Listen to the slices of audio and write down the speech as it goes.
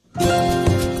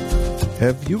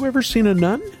Have you ever seen a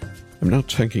nun? I'm not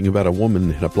talking about a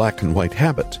woman in a black and white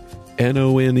habit.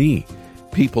 N-O-N-E.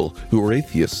 People who are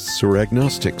atheists or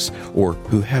agnostics or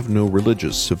who have no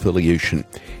religious affiliation.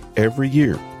 Every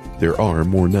year, there are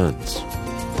more nuns.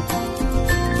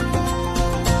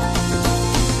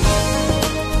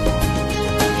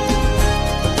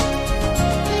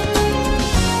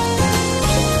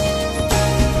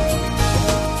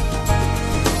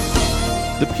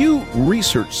 The Pew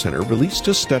Research Center released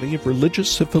a study of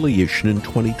religious affiliation in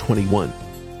 2021.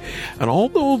 And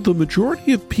although the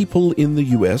majority of people in the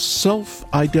U.S.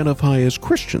 self-identify as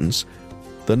Christians,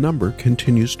 the number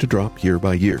continues to drop year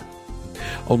by year.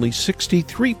 Only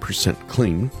 63%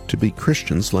 claim to be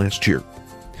Christians last year.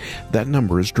 That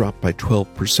number has dropped by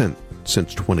 12%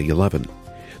 since 2011.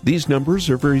 These numbers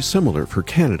are very similar for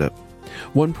Canada.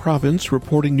 One province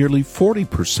reporting nearly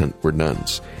 40% were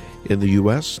nuns. In the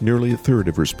U.S., nearly a third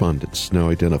of respondents now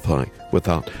identify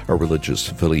without a religious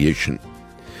affiliation.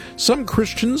 Some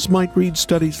Christians might read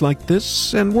studies like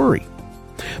this and worry.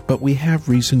 But we have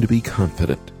reason to be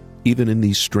confident, even in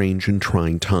these strange and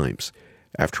trying times.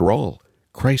 After all,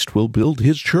 Christ will build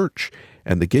his church,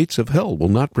 and the gates of hell will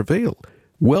not prevail.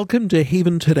 Welcome to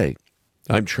Haven Today.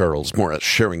 I'm Charles Morris,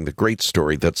 sharing the great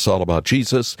story that's all about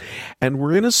Jesus, and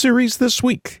we're in a series this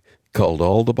week called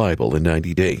All the Bible in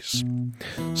 90 Days.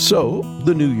 So,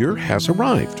 the new year has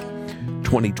arrived.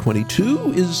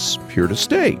 2022 is here to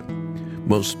stay.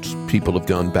 Most people have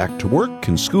gone back to work,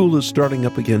 and school is starting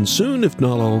up again soon, if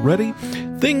not already.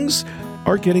 Things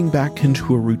are getting back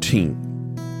into a routine,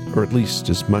 or at least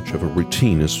as much of a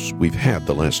routine as we've had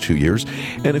the last 2 years.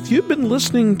 And if you've been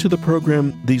listening to the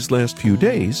program these last few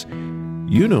days,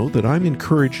 you know that I'm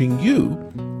encouraging you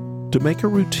to make a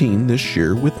routine this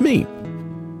year with me.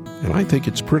 And I think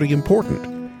it's pretty important.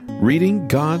 Reading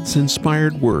God's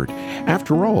inspired Word.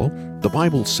 After all, the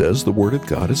Bible says the Word of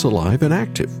God is alive and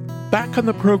active. Back on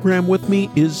the program with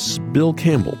me is Bill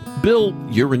Campbell. Bill,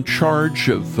 you're in charge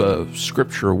of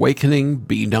Scripture Awakening,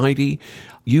 B90.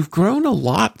 You've grown a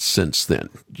lot since then.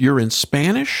 You're in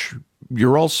Spanish.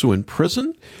 You're also in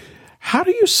prison. How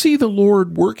do you see the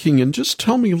Lord working? And just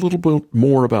tell me a little bit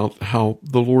more about how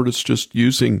the Lord is just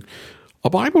using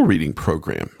a Bible reading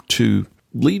program to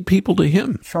lead people to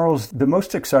him. Charles, the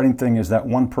most exciting thing is that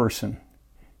one person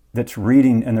that's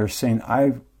reading and they're saying,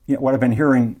 what I've been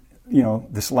hearing,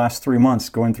 this last 3 months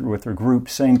going through with their group,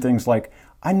 saying things like,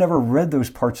 I never read those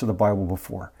parts of the Bible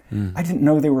before. I didn't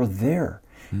know they were there.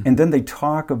 And then they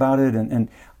talk about it, and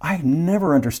I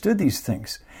never understood these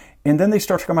things. And then they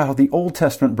start talking about how the Old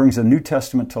Testament brings the New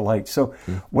Testament to light. So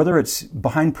whether it's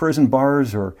behind prison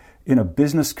bars or in a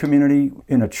business community,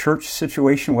 in a church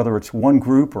situation, whether it's one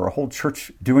group or a whole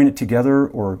church doing it together,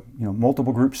 or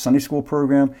multiple groups, Sunday school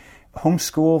program,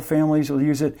 homeschool families will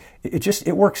use it.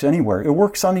 It works anywhere. It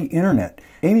works on the internet.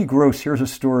 Amy Gross, here's a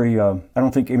story. I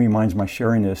don't think Amy minds my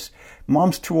sharing this.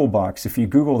 Mom's Toolbox. If you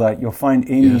Google that, you'll find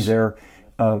Amy there,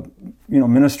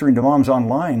 ministering to moms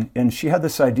online. And she had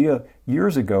this idea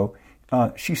years ago.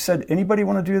 She said, anybody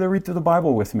want to do the read through the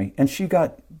Bible with me? And she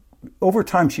got, over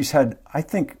time, she's had, I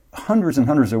think, hundreds and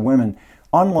hundreds of women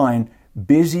online,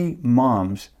 busy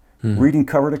moms, reading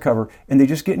cover to cover, and they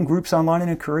just get in groups online and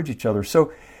encourage each other.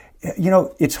 So,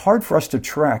 it's hard for us to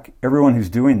track everyone who's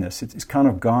doing this. It's kind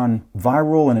of gone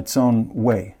viral in its own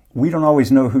way. We don't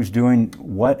always know who's doing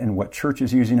what and what church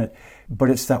is using it, but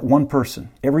it's that one person,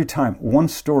 every time, one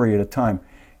story at a time.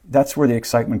 That's where the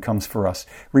excitement comes for us.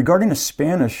 Regarding the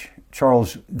Spanish,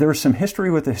 Charles, there's some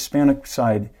history with the Hispanic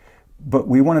side, but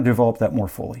we want to develop that more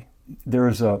fully.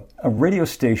 There's a radio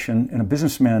station and a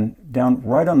businessman down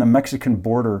right on the Mexican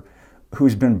border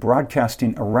who's been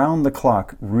broadcasting around the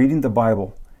clock, reading the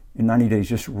Bible in 90 days,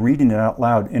 just reading it out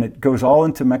loud. And it goes all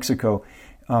into Mexico.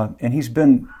 And he's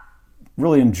been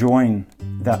really enjoying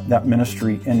that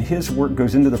ministry. And his work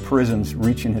goes into the prisons,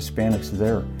 reaching Hispanics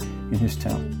there in his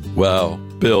town. Wow,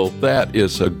 Bill, that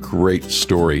is a great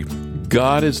story.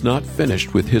 God is not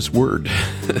finished with his word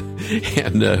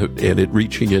and it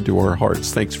reaching into our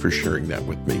hearts. Thanks for sharing that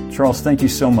with me. Charles, thank you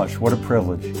so much. What a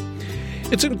privilege.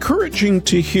 It's encouraging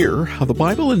to hear how the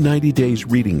Bible in 90 Days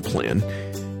reading plan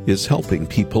is helping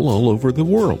people all over the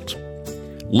world.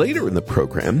 Later in the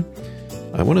program,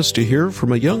 I want us to hear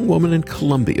from a young woman in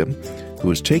Colombia who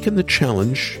has taken the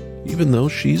challenge even though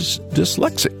she's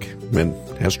dyslexic and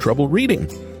has trouble reading.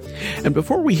 And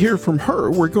before we hear from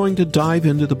her, we're going to dive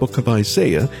into the book of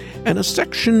Isaiah and a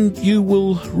section you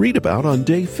will read about on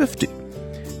day 50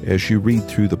 as you read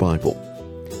through the Bible.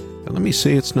 And let me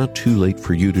say it's not too late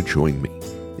for you to join me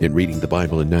in reading the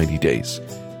Bible in 90 days.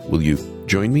 Will you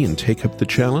join me and take up the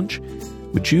challenge?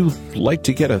 Would you like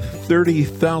to get a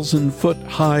 30,000-foot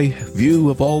high view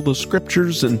of all the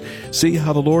Scriptures and see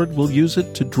how the Lord will use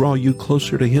it to draw you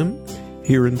closer to Him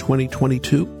here in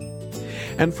 2022?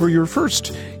 And for your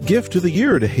first gift of the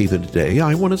year to Haven Today,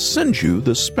 I want to send you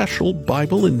the special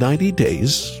Bible in 90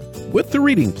 days with the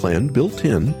reading plan built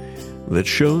in that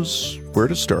shows where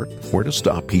to start, where to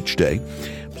stop each day.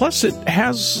 Plus, it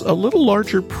has a little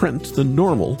larger print than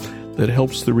normal that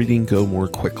helps the reading go more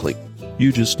quickly.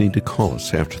 You just need to call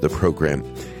us after the program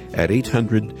at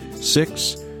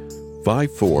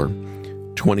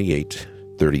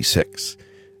 800-654-2836,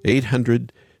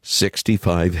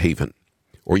 800-65-HAVEN.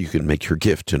 Or you can make your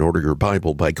gift and order your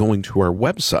Bible by going to our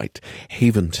website,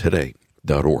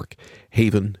 haventoday.org,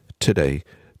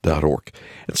 haventoday.org.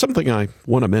 And something I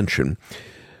want to mention,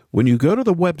 when you go to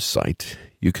the website,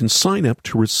 you can sign up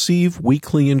to receive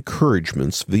weekly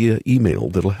encouragements via email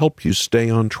that'll help you stay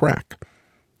on track.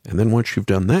 And then once you've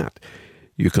done that,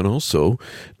 you can also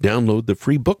download the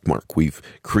free bookmark we've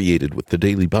created with the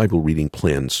daily Bible reading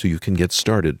plan so you can get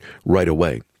started right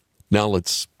away. Now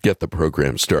let's get the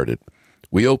program started.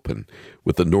 We open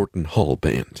with the Norton Hall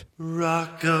Band.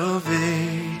 Rock of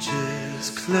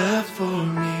ages, cleft for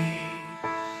me.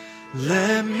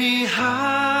 Let me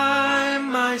hide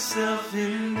myself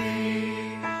in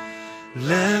thee.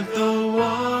 Let the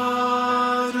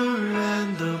water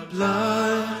and the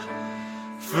blood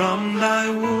from thy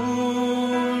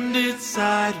wounded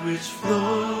side which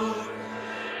flowed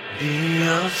be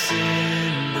of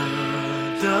sin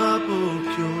the double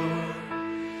cure.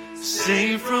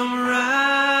 Save from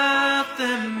wrath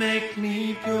and make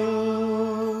me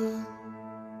pure.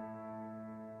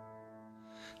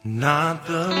 Not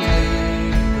the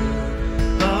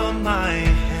labor of my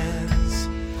hands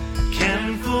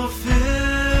can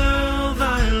fulfill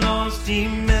thy law's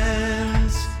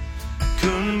demands.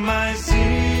 Could my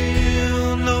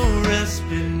zeal no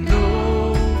respite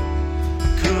know?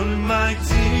 Could my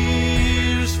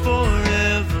tears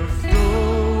forever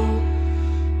flow?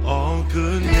 All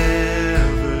could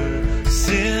never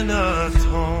sin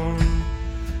atone.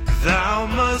 Thou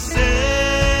must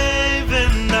save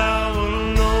and thou alone.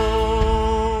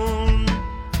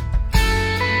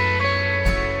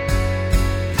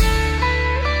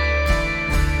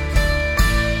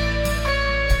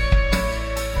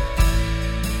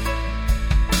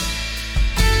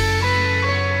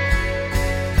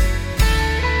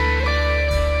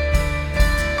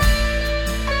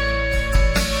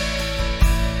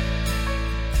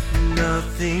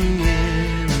 Nothing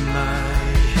in my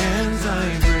hands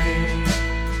I bring,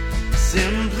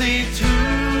 simply to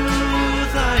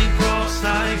thy cross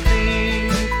I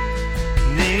cling.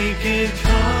 Naked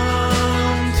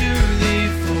come to thee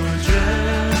for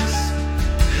dress,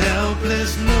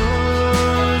 helpless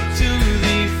look to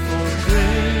thee for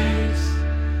grace.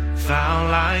 Found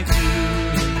like to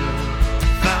the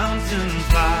fountain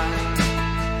fly,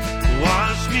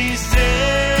 wash me,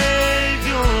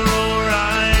 Savior, or I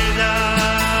die.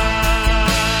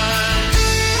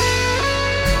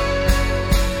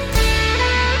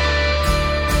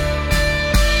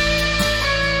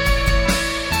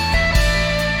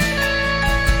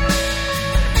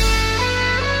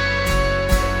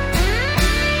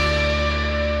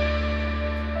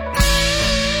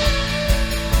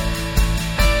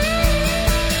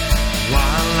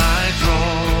 While I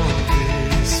draw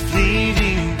this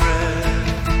fleeting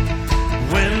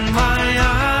breath, when my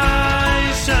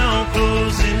eyes shall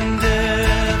close in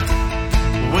death,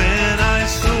 when I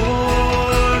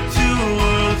soar to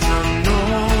worlds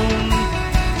unknown,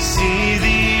 see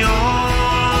thee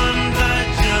on thy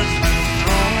judgment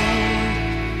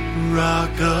throne.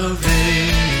 Rock of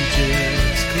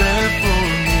ages, cleft for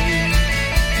me,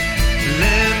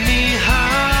 let me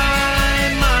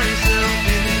hide myself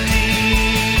in thee.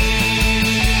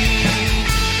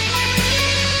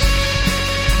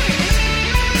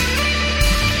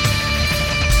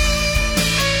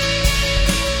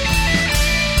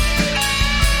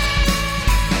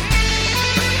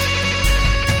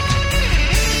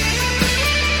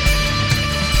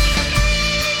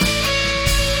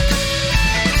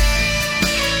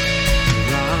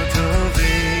 Rock of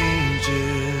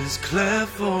ages,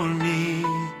 cleft for me,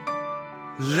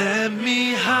 let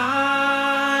me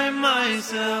hide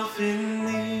myself in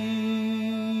thee.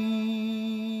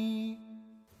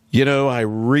 You know, I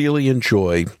really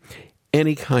enjoy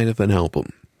any kind of an album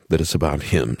that is about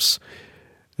hymns.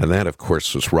 And that, of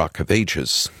course, was Rock of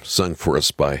Ages, sung for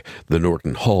us by the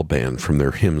Norton Hall Band from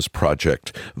their Hymns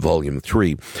Project, Volume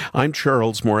 3. I'm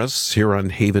Charles Morris, here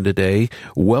on Haven Today.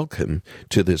 Welcome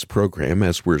to this program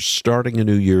as we're starting a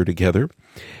new year together.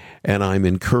 and I'm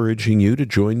encouraging you to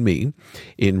join me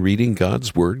in reading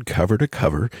God's Word cover to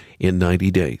cover in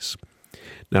 90 days.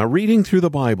 Now, reading through the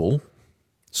Bible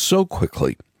so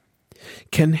quickly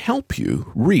can help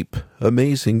you reap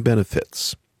amazing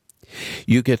benefits.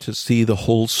 You get to see the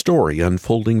whole story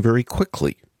unfolding very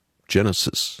quickly,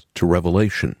 Genesis to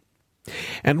Revelation.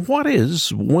 And what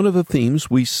is one of the themes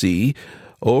we see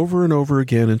over and over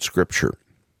again in Scripture?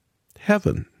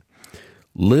 Heaven,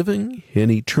 living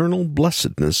in eternal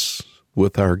blessedness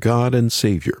with our God and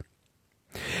Savior.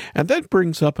 And that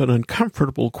brings up an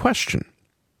uncomfortable question.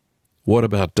 What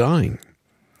about dying?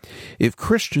 If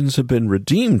Christians have been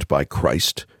redeemed by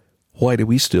Christ, why do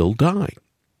we still die?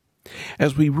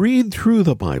 As we read through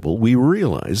the Bible, we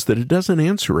realize that it doesn't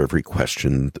answer every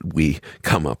question that we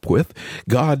come up with.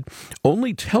 God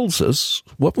only tells us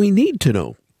what we need to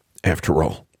know, after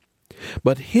all.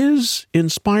 But His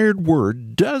inspired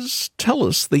Word does tell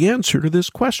us the answer to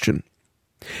this question.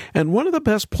 And one of the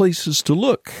best places to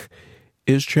look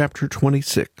is chapter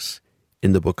 26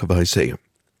 in the book of Isaiah.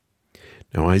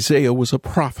 Now, Isaiah was a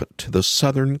prophet to the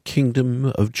southern kingdom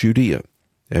of Judea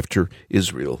after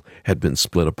Israel had been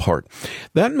split apart.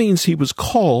 That means he was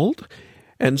called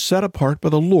and set apart by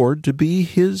the Lord to be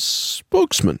His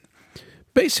spokesman.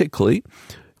 Basically,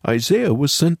 Isaiah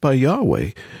was sent by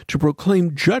Yahweh to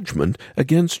proclaim judgment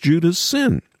against Judah's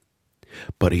sin.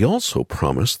 But he also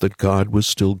promised that God was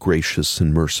still gracious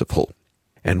and merciful.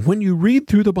 And when you read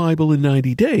through the Bible in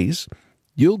 90 days,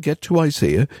 you'll get to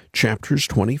Isaiah chapters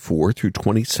 24 through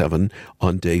 27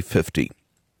 on day 50.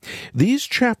 These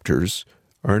chapters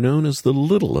are known as the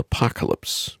Little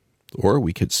Apocalypse, or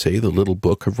we could say the Little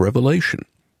Book of Revelation.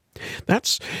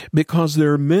 That's because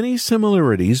there are many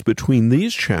similarities between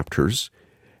these chapters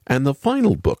and the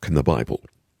final book in the Bible.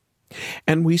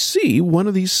 And we see one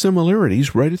of these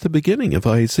similarities right at the beginning of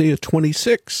Isaiah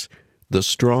 26, the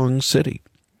strong city.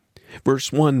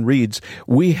 Verse 1 reads,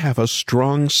 "We have a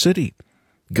strong city.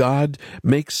 God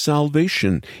makes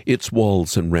salvation its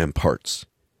walls and ramparts."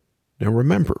 Now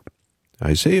remember,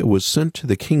 Isaiah was sent to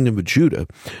the kingdom of Judah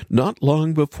not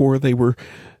long before they were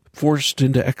forced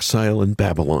into exile in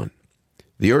Babylon.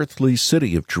 The earthly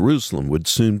city of Jerusalem would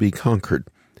soon be conquered,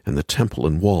 and the temple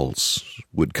and walls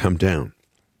would come down.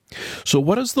 So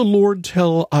what does the Lord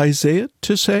tell Isaiah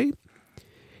to say?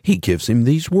 He gives him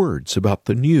these words about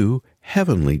the new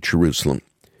heavenly Jerusalem,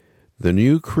 the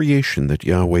new creation that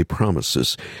Yahweh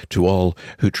promises to all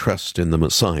who trust in the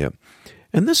Messiah.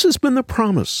 And this has been the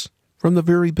promise from the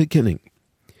very beginning.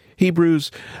 Hebrews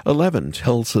 11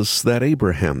 tells us that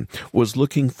Abraham was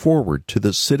looking forward to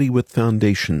the city with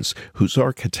foundations, whose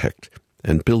architect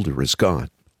and builder is God.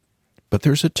 But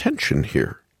there's a tension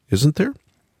here, isn't there?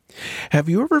 Have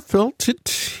you ever felt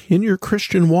it in your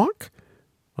Christian walk?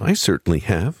 I certainly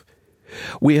have.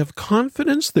 We have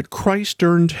confidence that Christ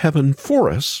earned heaven for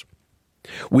us.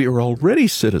 We are already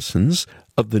citizens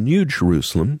of the New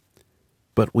Jerusalem,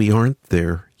 but we aren't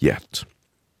there yet.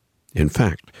 In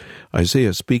fact,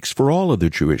 Isaiah speaks for all of the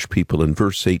Jewish people in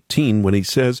verse 18 when he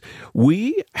says,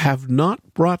 "We have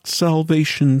not brought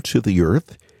salvation to the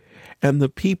earth, and the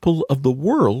people of the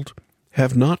world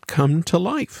have not come to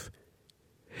life."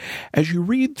 As you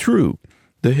read through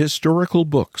the historical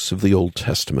books of the Old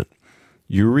Testament,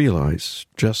 you realize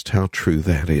just how true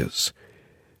that is.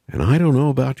 And I don't know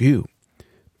about you,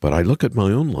 but I look at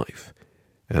my own life,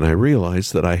 and I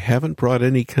realize that I haven't brought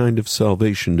any kind of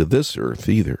salvation to this earth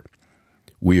either.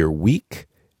 We are weak,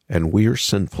 and we are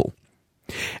sinful.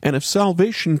 And if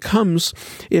salvation comes,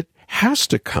 it has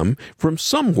to come from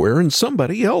somewhere and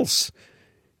somebody else.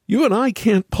 You and I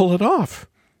can't pull it off,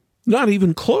 not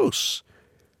even close.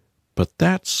 But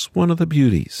that's one of the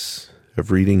beauties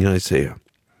of reading Isaiah.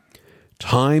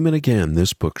 Time and again,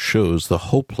 this book shows the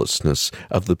hopelessness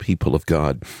of the people of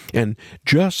God. And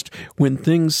just when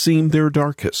things seem their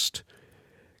darkest,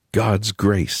 God's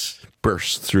grace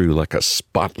bursts through like a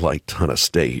spotlight on a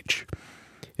stage.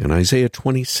 In Isaiah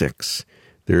 26,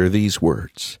 there are these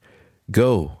words,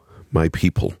 "Go, my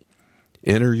people,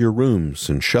 enter your rooms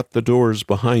and shut the doors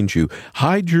behind you.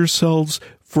 Hide yourselves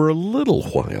for a little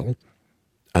while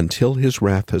until His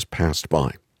wrath has passed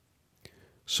by."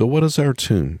 So what is our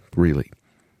tomb, really?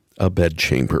 A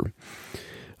bedchamber,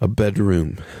 a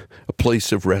bedroom, a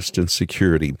place of rest and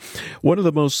security. One of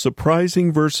the most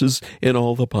surprising verses in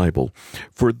all the Bible.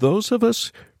 For those of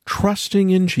us trusting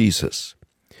in Jesus,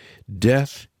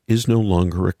 death is no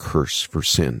longer a curse for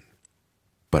sin,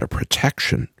 but a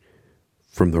protection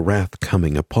from the wrath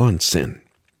coming upon sin.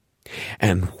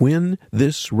 And when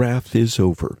this wrath is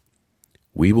over,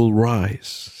 we will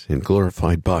rise in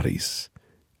glorified bodies,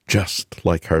 just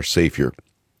like our Savior.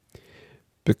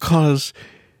 Because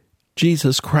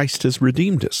Jesus Christ has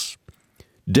redeemed us.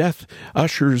 Death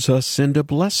ushers us into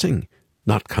blessing,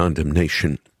 not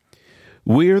condemnation.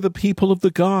 We're the people of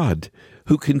the God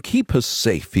who can keep us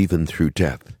safe even through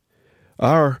death.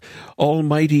 Our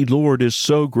Almighty Lord is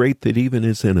so great that even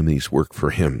his enemies work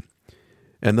for him.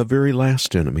 And the very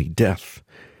last enemy, death,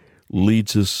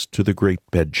 leads us to the great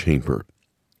bedchamber.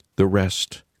 The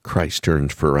rest Christ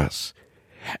earned for us.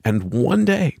 And one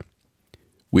day,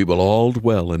 we will all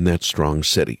dwell in that strong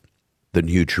city, the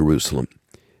New Jerusalem,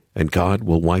 and God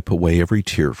will wipe away every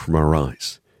tear from our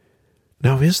eyes.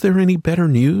 Now, is there any better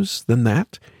news than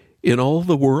that in all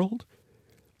the world?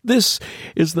 This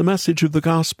is the message of the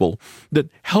gospel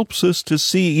that helps us to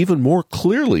see even more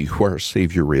clearly who our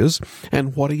Savior is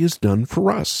and what he has done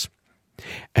for us.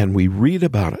 And we read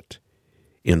about it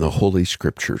in the Holy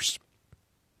Scriptures.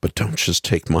 But don't just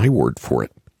take my word for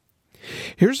it.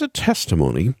 Here's a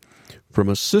testimony from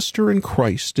a sister in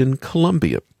Christ in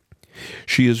Colombia.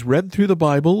 She has read through the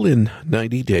Bible in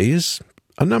 90 days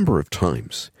a number of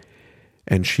times,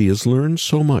 and she has learned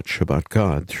so much about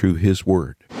God through his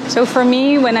word. So for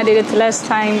me, when I did it the last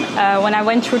time, when I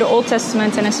went through the Old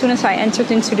Testament, and as soon as I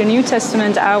entered into the New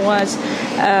Testament, I was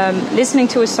listening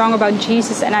to a song about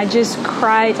Jesus, and I just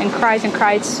cried and cried and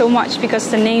cried so much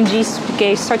because the name Jesus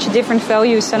gave such a different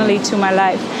value suddenly to my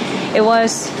life. It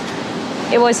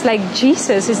was like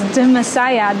Jesus is the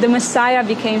Messiah. The Messiah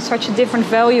became such a different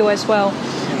value as well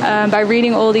by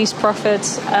reading all these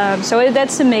prophets. So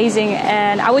that's amazing.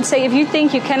 And I would say if you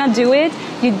think you cannot do it,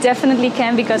 you definitely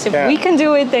can, because if we can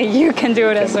do it, then you can do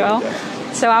it as well.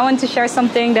 So I want to share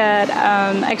something that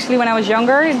actually when I was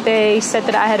younger, they said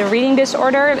that I had a reading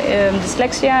disorder,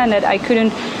 dyslexia, and that I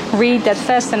couldn't read that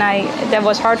fast, and that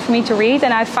was hard for me to read.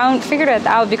 And I figured that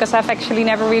out because I've actually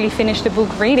never really finished the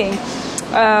book reading.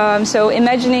 So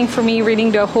imagining for me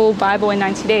reading the whole Bible in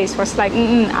 90 days was like,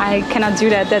 I cannot do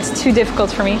that. That's too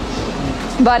difficult for me.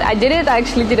 But I did it. I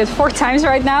actually did it 4 times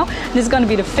right now. This is going to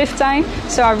be the 5th time.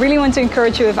 So I really want to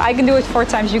encourage you. If I can do it 4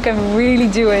 times, you can really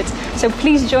do it. So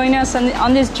please join us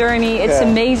on this journey. It's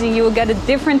amazing. You will get a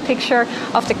different picture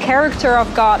of the character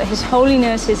of God, his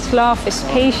holiness, his love, his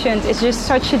patience. It's just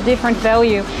such a different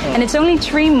value. And it's only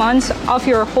 3 months of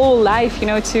your whole life,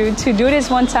 to do this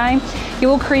one time. You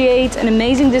will create an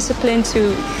amazing discipline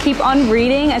to keep on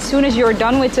reading. As soon as you're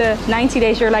done with the 90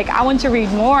 days, you're like, I want to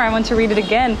read more. I want to read it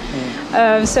again.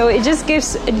 So it just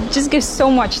gives so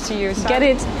much to you. So get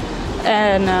it,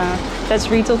 and let's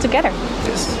read all together.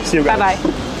 Yes. See you guys.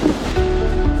 Bye-bye.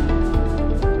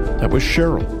 That was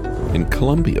Cheryl in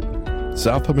Colombia,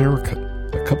 South America.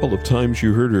 A couple of times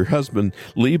you heard her husband,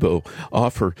 Lebo,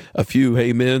 offer a few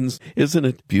amens. Isn't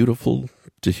it beautiful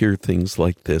to hear things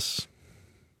like this?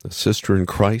 A sister in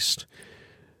Christ,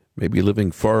 maybe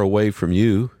living far away from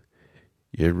you,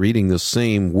 yet reading the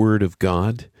same Word of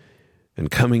God and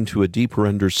coming to a deeper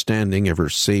understanding of her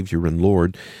Savior and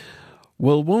Lord.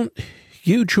 Well, won't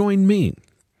you join me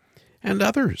and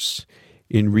others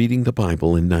in reading the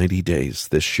Bible in 90 days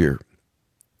this year?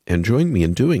 And join me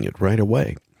in doing it right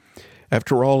away.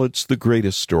 After all, it's the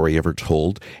greatest story ever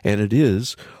told, and it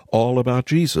is all about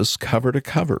Jesus cover to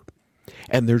cover.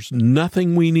 And there's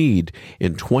nothing we need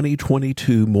in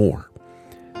 2022 more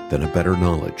than a better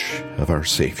knowledge of our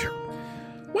Savior.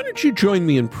 Why don't you join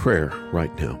me in prayer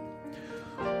right now?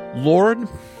 Lord,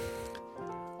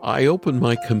 I open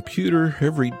my computer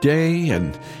every day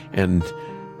and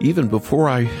even before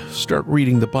I start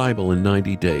reading the Bible in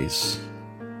 90 days,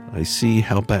 I see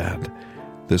how bad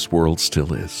this world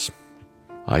still is.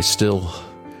 I still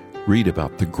read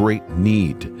about the great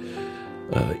need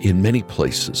in many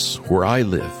places where I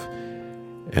live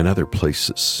and other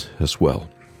places as well.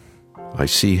 I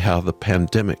see how the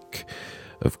pandemic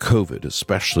of COVID,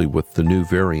 especially with the new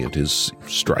variant, is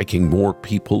striking more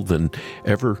people than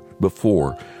ever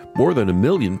before. More than 1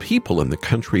 million people in the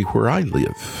country where I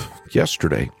live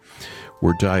yesterday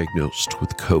were diagnosed with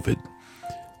COVID.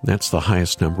 That's the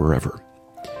highest number ever.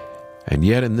 And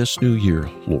yet in this new year,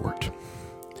 Lord,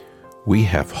 we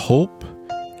have hope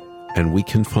and we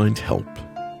can find help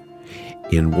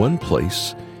in one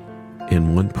place,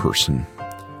 in one person,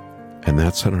 and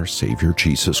that's in our Savior,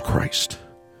 Jesus Christ.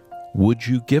 Would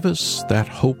you give us that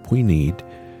hope we need?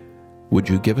 Would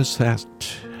you give us that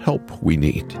help we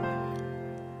need?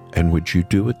 And would you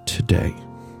do it today?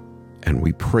 And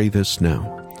we pray this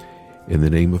now in the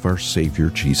name of our Savior,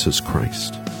 Jesus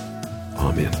Christ.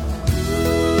 Amen.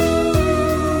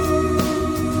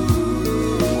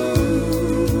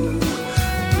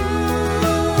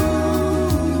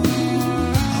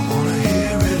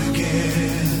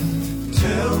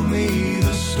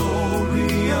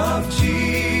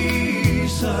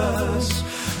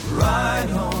 Right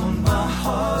on my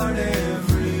heart.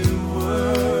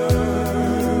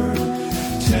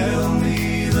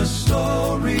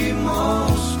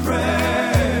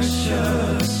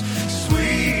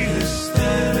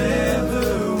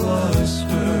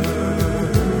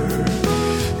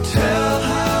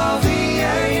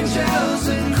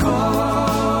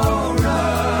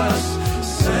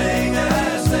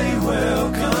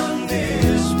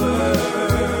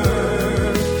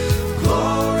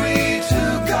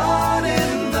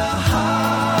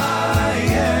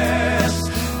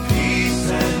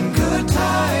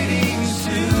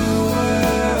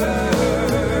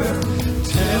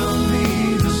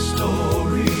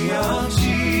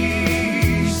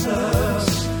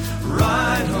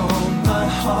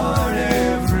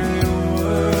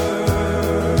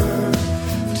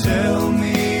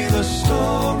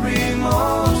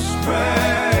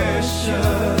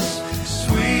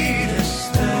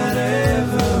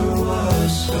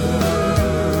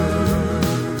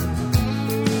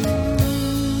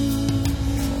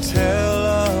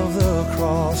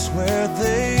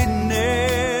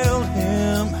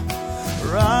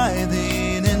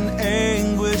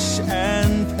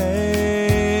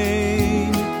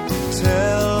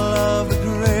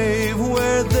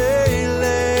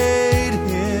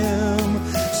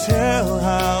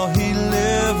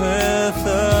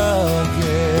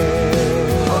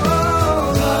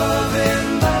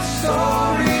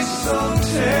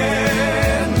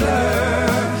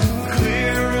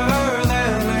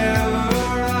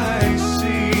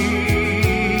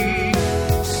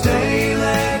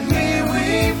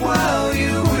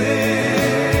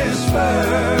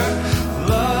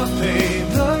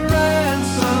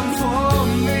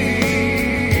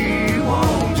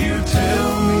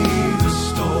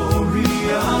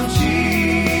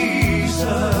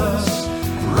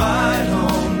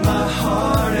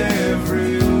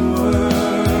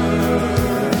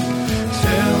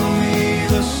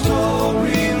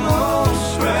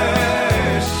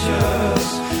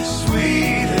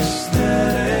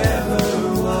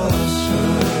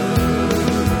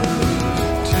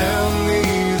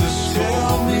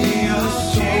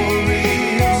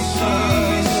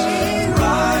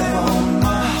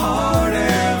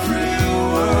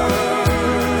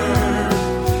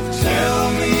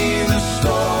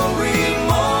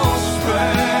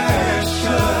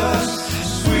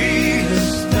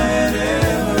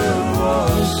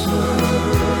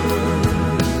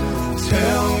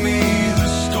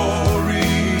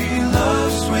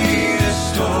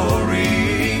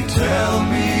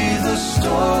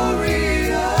 story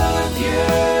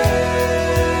again.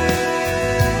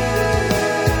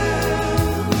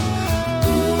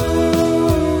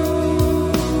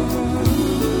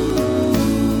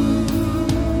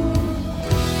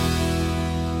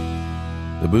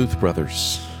 The Booth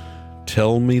Brothers,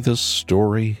 tell me the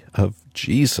story of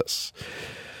Jesus.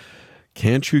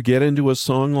 Can't you get into a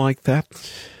song like that?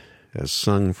 As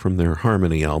sung from their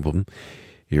Harmony album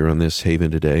here on This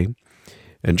Haven Today.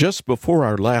 And just before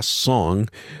our last song,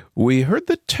 we heard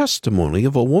the testimony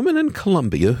of a woman in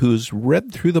Colombia who's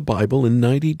read through the Bible in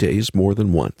 90 days more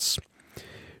than once.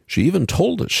 She even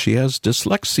told us she has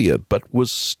dyslexia, but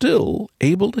was still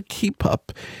able to keep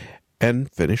up and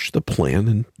finish the plan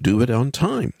and do it on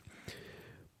time.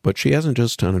 But she hasn't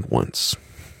just done it once.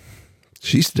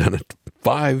 She's done it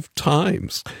 5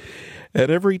 times. And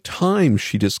every time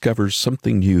she discovers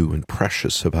something new and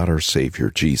precious about our Savior,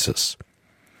 Jesus.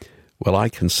 Well, I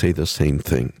can say the same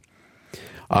thing.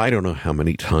 I don't know how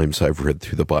many times I've read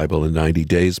through the Bible in 90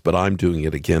 days, but I'm doing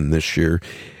it again this year,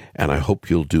 and I hope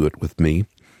you'll do it with me.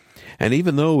 And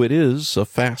even though it is a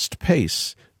fast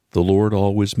pace, the Lord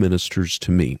always ministers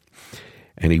to me,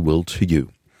 and He will to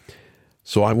you.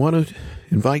 So I want to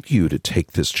invite you to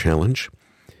take this challenge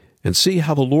and see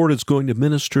how the Lord is going to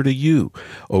minister to you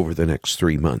over the next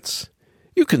 3 months.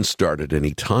 You can start at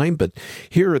any time, but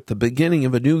here at the beginning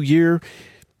of a new year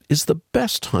is the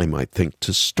best time, I think,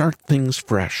 to start things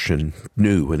fresh and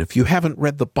new. And if you haven't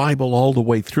read the Bible all the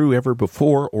way through ever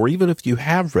before, or even if you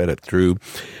have read it through,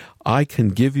 I can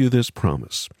give you this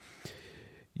promise.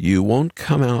 You won't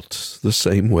come out the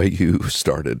same way you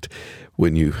started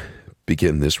when you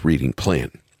begin this reading plan.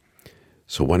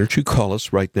 So why don't you call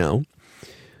us right now?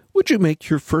 Would you make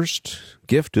your first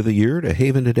gift of the year to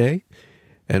Haven Today?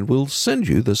 And we'll send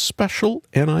you the special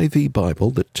NIV Bible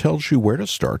that tells you where to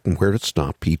start and where to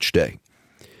stop each day.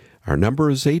 Our number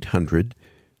is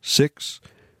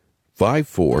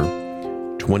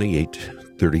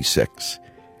 800-654-2836.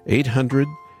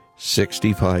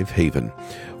 800-65-HAVEN.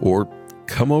 Or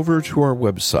come over to our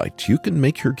website. You can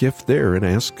make your gift there and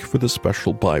ask for the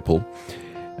special Bible.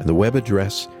 And the web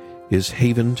address is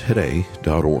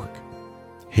haventoday.org.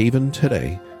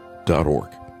 haventoday.org.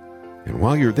 And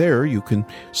while you're there, you can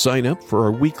sign up for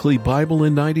our weekly Bible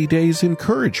in 90 Days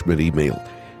encouragement email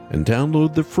and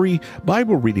download the free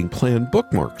Bible reading plan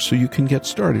bookmark so you can get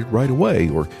started right away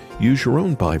or use your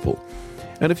own Bible.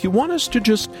 And if you want us to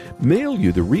just mail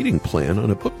you the reading plan on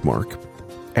a bookmark,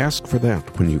 ask for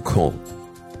that when you call.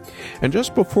 And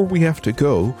just before we have to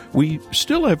go, we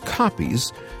still have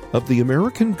copies of the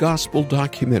American Gospel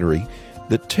documentary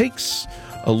that takes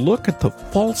a look at the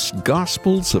false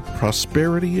gospels of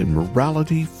prosperity and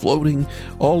morality floating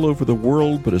all over the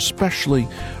world, but especially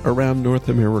around North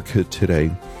America today.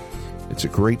 It's a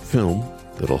great film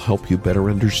that'll help you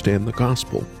better understand the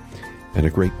gospel and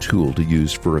a great tool to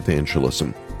use for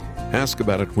evangelism. Ask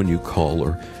about it when you call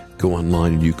or go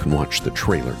online and you can watch the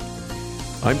trailer.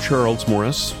 I'm Charles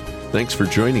Morris. Thanks for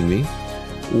joining me.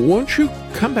 Won't you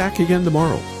come back again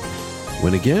tomorrow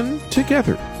when again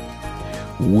together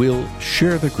we'll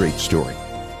share the great story.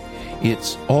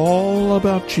 It's all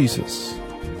about Jesus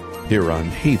here on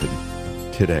Haven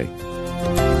Today.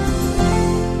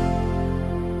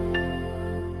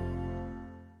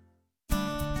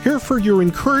 Here for your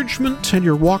encouragement and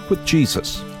your walk with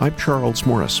Jesus. I'm Charles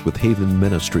Morris with Haven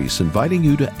Ministries, inviting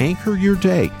you to anchor your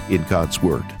day in God's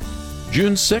Word.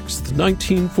 June 6th,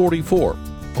 1944,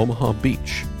 Omaha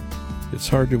Beach. It's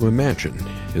hard to imagine,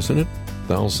 isn't it?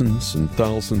 Thousands and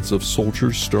thousands of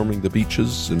soldiers storming the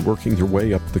beaches and working their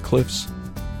way up the cliffs.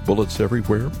 Bullets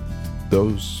everywhere.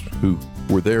 Those who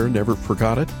were there never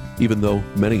forgot it, even though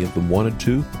many of them wanted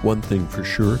to. One thing for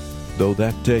sure, though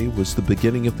that day was the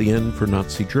beginning of the end for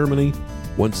Nazi Germany,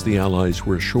 once the Allies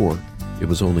were ashore, it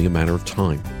was only a matter of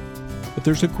time. But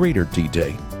there's a greater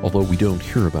D-Day, although we don't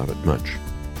hear about it much.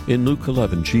 In Luke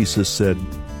 11, Jesus said,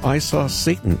 "I saw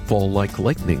Satan fall like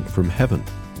lightning from heaven."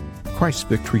 Christ's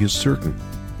victory is certain,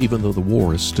 even though the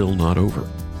war is still not over.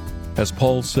 As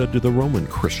Paul said to the Roman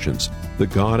Christians, the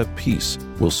God of peace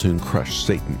will soon crush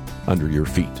Satan under your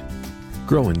feet.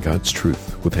 Grow in God's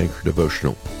truth with Anchor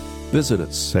Devotional. Visit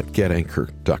us at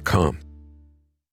getanchor.com.